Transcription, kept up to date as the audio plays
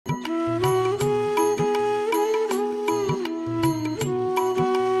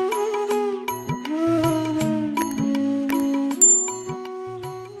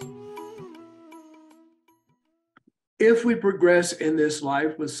If we progress in this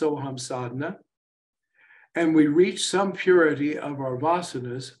life with Soham sadhana, and we reach some purity of our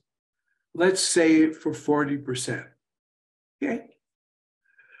vasanas, let's say for 40%. Okay?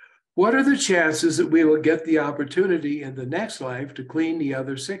 What are the chances that we will get the opportunity in the next life to clean the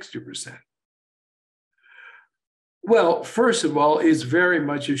other 60%? Well, first of all, it's very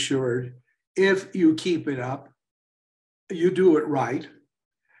much assured if you keep it up, you do it right,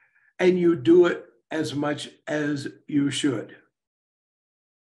 and you do it as much as you should.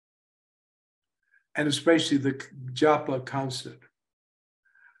 And especially the japa constant.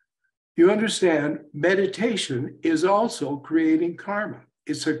 You understand, meditation is also creating karma.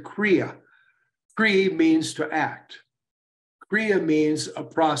 It's a kriya. Kriya means to act. Kriya means a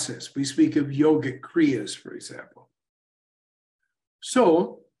process. We speak of yogic kriyas, for example.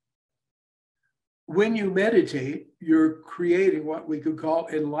 So, when you meditate, you're creating what we could call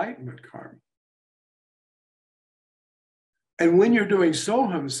enlightenment karma. And when you're doing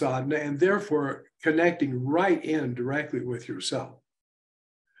Soham sadhana and therefore connecting right in directly with yourself,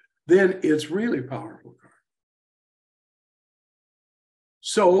 then it's really powerful karma.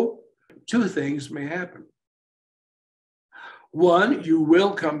 So, two things may happen. One, you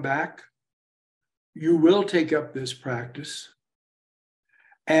will come back, you will take up this practice,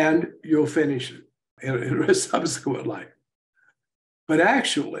 and you'll finish it in a subsequent life. But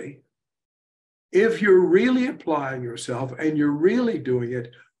actually, if you're really applying yourself and you're really doing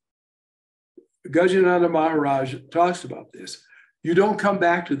it, Gajananda Maharaj talks about this. You don't come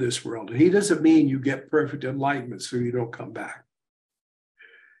back to this world. And he doesn't mean you get perfect enlightenment so you don't come back.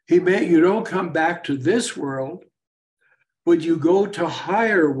 He meant you don't come back to this world, but you go to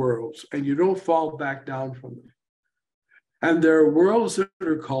higher worlds and you don't fall back down from them. And there are worlds that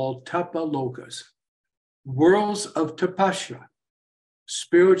are called tapa lokas, worlds of tapasya,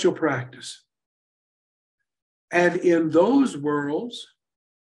 spiritual practice. And in those worlds,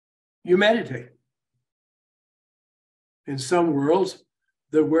 you meditate. In some worlds,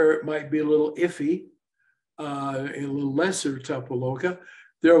 where it might be a little iffy, in a little lesser tapaloka,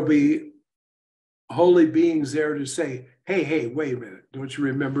 there will be holy beings there to say, hey, wait a minute. Don't you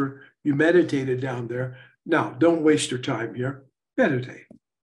remember you meditated down there? Now, don't waste your time here. Meditate.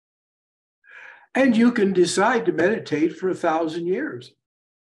 And you can decide to meditate for 1,000 years.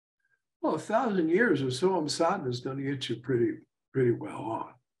 Well, 1,000 years of Soham sadhana is going to get you pretty well on.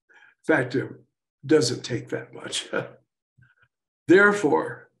 In fact, it doesn't take that much.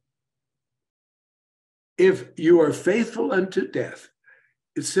 Therefore, if you are faithful unto death,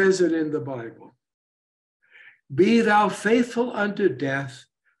 it says it in the Bible, be thou faithful unto death,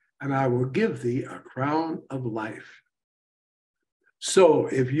 and I will give thee a crown of life. So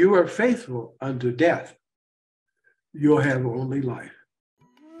if you are faithful unto death, you'll have only life.